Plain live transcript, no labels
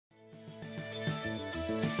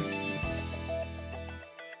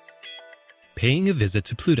Paying a Visit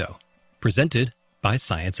to Pluto, presented by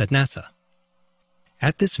Science at NASA.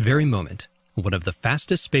 At this very moment, one of the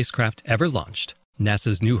fastest spacecraft ever launched,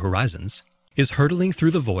 NASA's New Horizons, is hurtling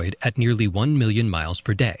through the void at nearly 1 million miles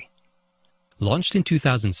per day. Launched in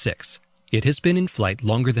 2006, it has been in flight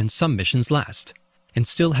longer than some missions last, and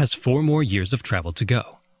still has 4 more years of travel to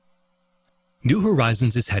go. New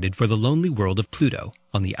Horizons is headed for the lonely world of Pluto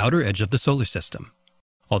on the outer edge of the solar system.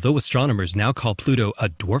 Although astronomers now call Pluto a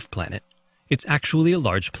dwarf planet, it's actually a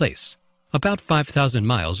large place, about 5,000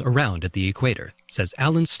 miles around at the equator, says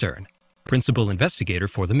Alan Stern, principal investigator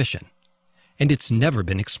for the mission. And it's never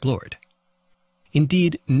been explored.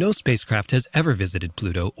 Indeed, no spacecraft has ever visited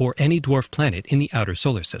Pluto or any dwarf planet in the outer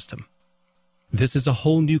solar system. This is a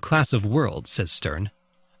whole new class of world, says Stern.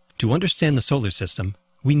 To understand the solar system,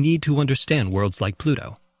 we need to understand worlds like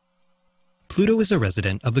Pluto. Pluto is a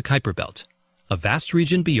resident of the Kuiper belt, a vast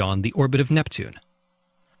region beyond the orbit of Neptune.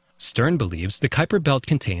 Stern believes the Kuiper belt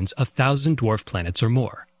contains 1,000 dwarf planets or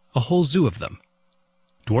more, a whole zoo of them.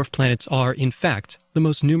 Dwarf planets are, in fact, the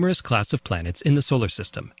most numerous class of planets in the solar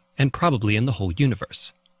system, and probably in the whole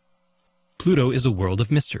universe. Pluto is a world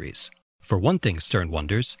of mysteries. For one thing, Stern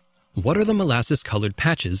wonders, what are the molasses-colored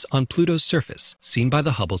patches on Pluto's surface seen by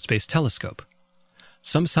the Hubble Space Telescope?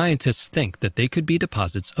 Some scientists think that they could be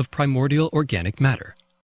deposits of primordial organic matter.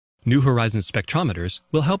 New Horizons spectrometers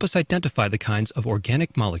will help us identify the kinds of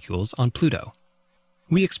organic molecules on Pluto.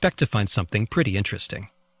 We expect to find something pretty interesting.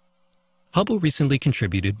 Hubble recently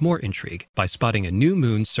contributed more intrigue by spotting a new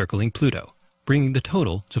moon circling Pluto, bringing the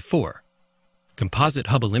total to 4. Composite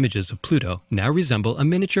Hubble images of Pluto now resemble a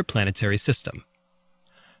miniature planetary system.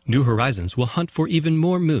 New Horizons will hunt for even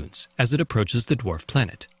more moons as it approaches the dwarf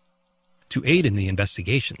planet. To aid in the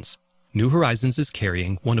investigations, New Horizons is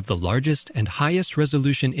carrying one of the largest and highest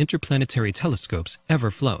resolution interplanetary telescopes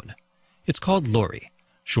ever flown. It's called LORRI,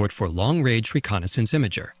 short for Long Range Reconnaissance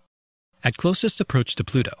Imager. At closest approach to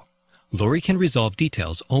Pluto, LORRI can resolve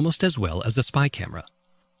details almost as well as a spy camera.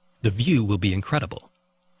 The view will be incredible.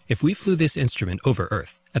 If we flew this instrument over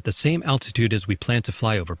Earth at the same altitude as we plan to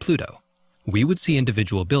fly over Pluto, we would see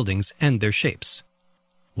individual buildings and their shapes.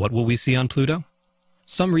 What will we see on Pluto?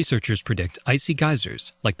 Some researchers predict icy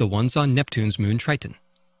geysers like the ones on Neptune's moon Triton.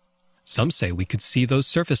 Some say we could see those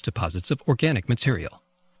surface deposits of organic material.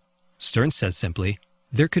 Stern says simply,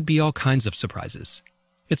 there could be all kinds of surprises.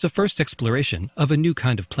 It's a first exploration of a new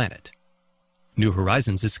kind of planet. New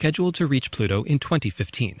Horizons is scheduled to reach Pluto in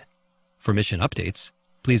 2015. For mission updates,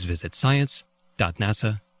 please visit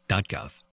science.nasa.gov.